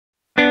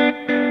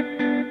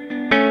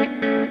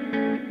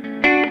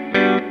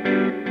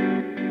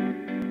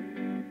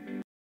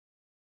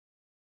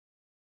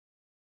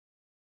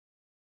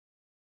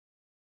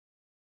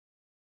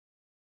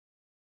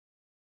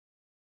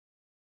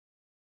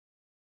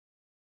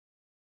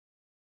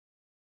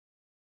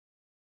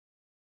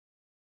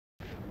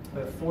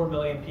with 4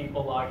 million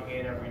people logging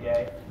in every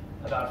day,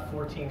 about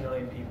 14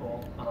 million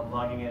people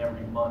logging in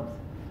every month.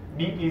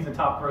 Meet.me is the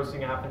top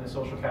grossing app in the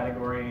social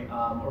category,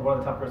 or one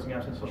of the top grossing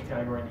apps in the social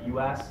category in the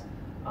US.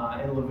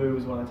 And Lavu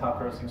is one of the top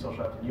grossing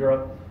social apps in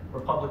Europe. We're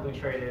publicly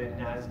traded in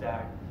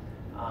NASDAQ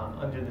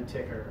under the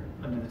ticker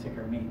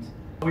MEAT.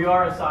 We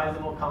are a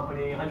sizable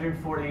company.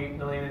 140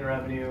 million in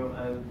revenue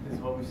is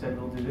what we said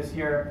we'll do this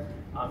year.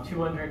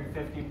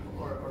 250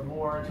 or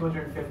more,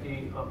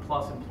 250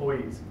 plus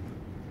employees.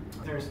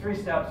 There's 3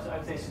 steps.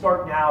 I'd say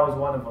start now is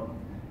one of them.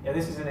 Yeah,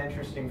 this is an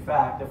interesting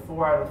fact. That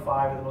 4 out of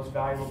 5 of the most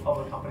valuable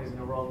public companies in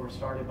the world were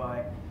started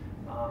by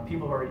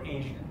people who are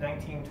aged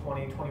 19,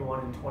 20, 21,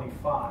 and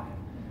 25.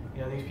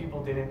 You know, these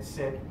people didn't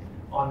sit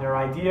on their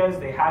ideas.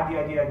 They had the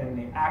idea and then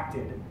they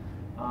acted.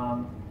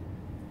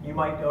 You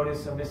might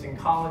notice a missing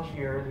college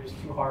here. There's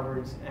 2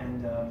 Harvards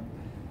and a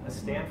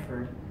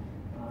Stanford.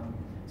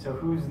 So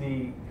who's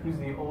the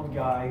old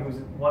guy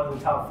who's one of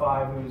the top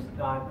 5 who's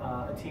not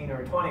a teen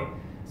or a 20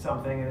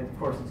 something? And of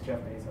course it's Jeff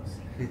Bezos.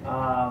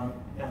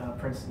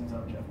 Princeton's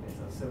own Jeff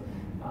Bezos. So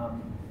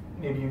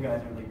maybe you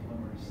guys are late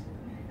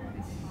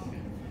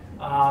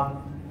bloomers.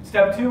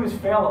 Step 2 is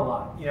fail a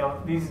lot. You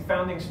know, these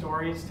founding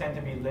stories tend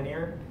to be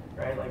linear,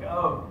 right? Like,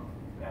 oh,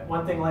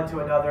 one thing led to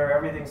another.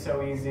 Everything's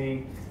so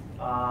easy.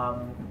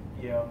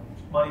 You know,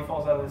 money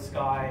falls out of the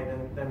sky,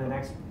 and then the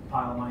next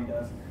pile of money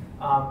does.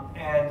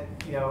 And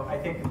you know, I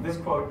think this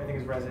quote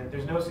is resonant.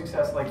 There's no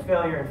success like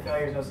failure, and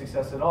failure is no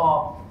success at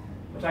all,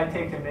 which I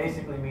take to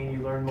basically mean you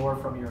learn more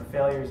from your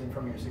failures than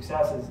from your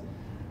successes.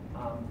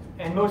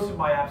 And most of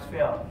my apps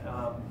failed.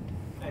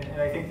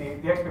 And I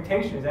think the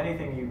expectation is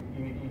anything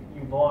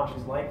you launch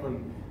is likely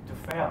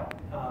to fail,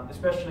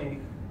 especially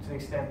to the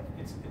extent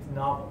it's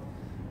novel.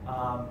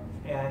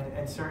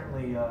 And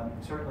certainly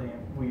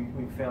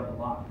we've failed a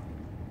lot.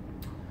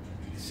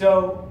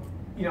 So,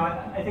 you know,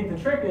 I think the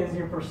trick is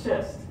you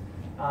persist.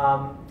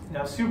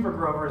 Now, Super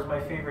Grover is my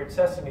favorite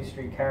Sesame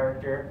Street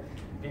character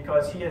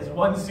because he has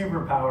one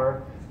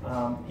superpower: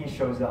 he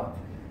shows up.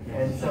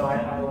 And so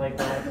I like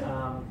that.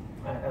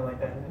 I like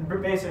that.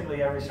 And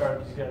basically, every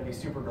startup is going to be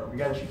Super Grover. You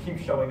got to keep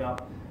showing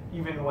up,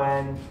 even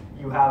when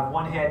you have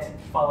one hit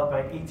followed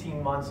by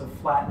 18 months of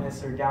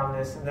flatness or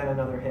downness, and then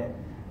another hit.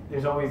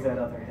 There's always that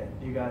other hit.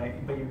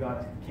 But you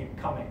got to keep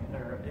coming,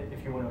 or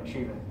if you want to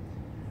achieve it.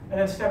 And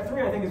then step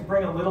 3, I think, is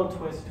bring a little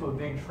twist to a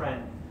big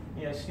trend.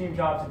 You know, Steve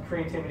Jobs'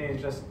 creativity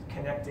is just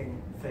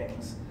connecting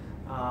things.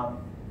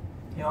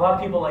 You know, a lot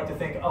of people like to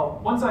think, oh,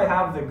 once I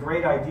have the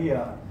great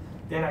idea,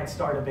 then I'd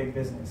start a big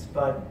business.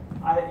 But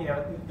you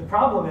know, the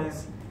problem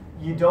is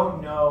you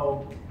don't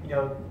know. You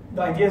know,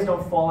 the ideas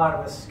don't fall out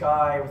of the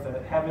sky with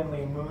a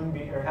heavenly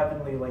moonbeam or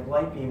heavenly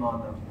light beam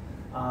on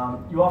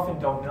them. You often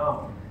don't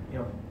know. You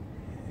know,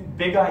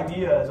 big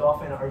ideas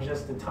often are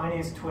just the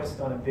tiniest twist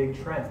on a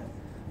big trend.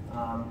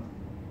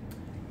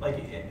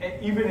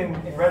 Even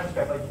in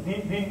retrospect,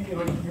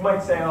 you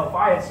might say, oh, if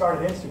I had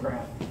started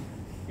Instagram,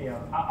 you know,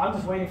 I'm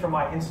just waiting for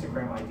my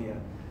Instagram idea.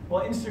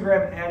 Well,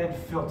 Instagram added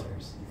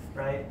filters,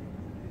 right?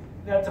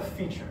 That's a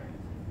feature.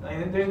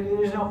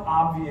 There's no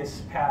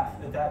obvious path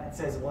that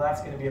says, well, that's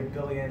going to be a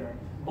billion or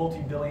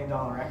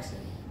multi-billion-dollar exit.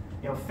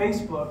 You know,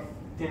 Facebook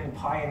didn't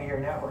pioneer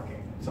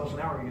networking, social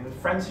networking. The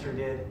Friendster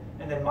did,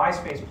 and then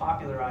MySpace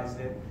popularized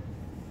it.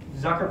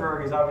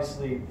 Zuckerberg is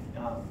obviously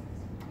a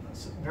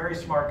very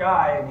smart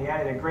guy, and he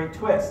added a great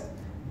twist.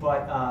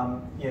 But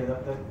you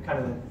know,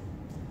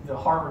 the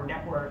Harvard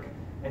network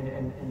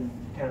and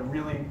kind of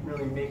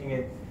really making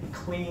it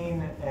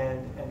clean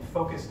and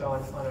focused on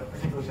a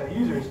particular set of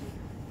users.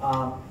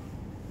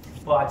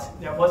 But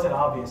that wasn't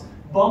obvious.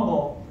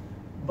 Bumble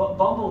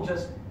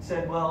just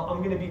said, well, I'm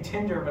going to be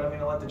Tinder, but I'm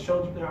going to let the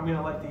children, I'm going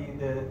to let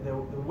the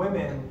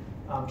women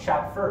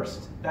chat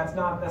first. That's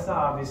not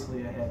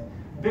obviously a hit.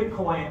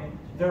 Bitcoin,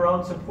 their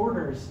own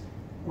supporters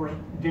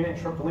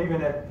didn't believe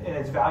in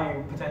its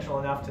value potential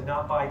enough to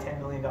not buy $10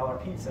 million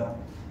pizza.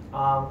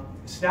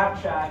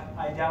 Snapchat,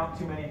 I doubt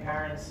too many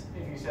parents,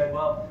 if you said,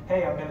 well,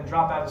 hey, I'm going to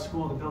drop out of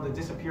school to build a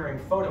disappearing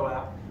photo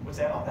app, would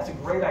say, oh, that's a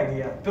great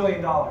idea, $1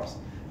 billion.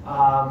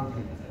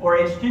 Or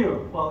HQ,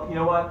 well, you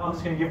know what, I'm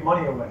just going to give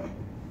money away.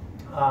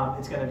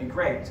 It's going to be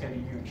great, it's going to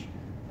be huge.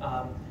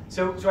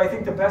 So I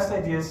think the best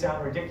ideas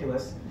sound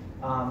ridiculous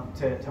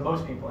to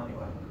most people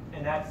anyway.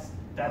 And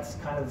that's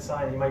kind of the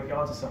sign that you might be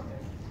onto something.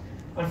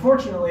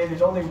 Unfortunately,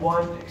 there's only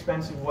one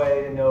expensive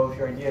way to know if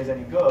your idea is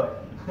any good.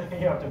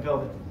 You have to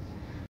build it.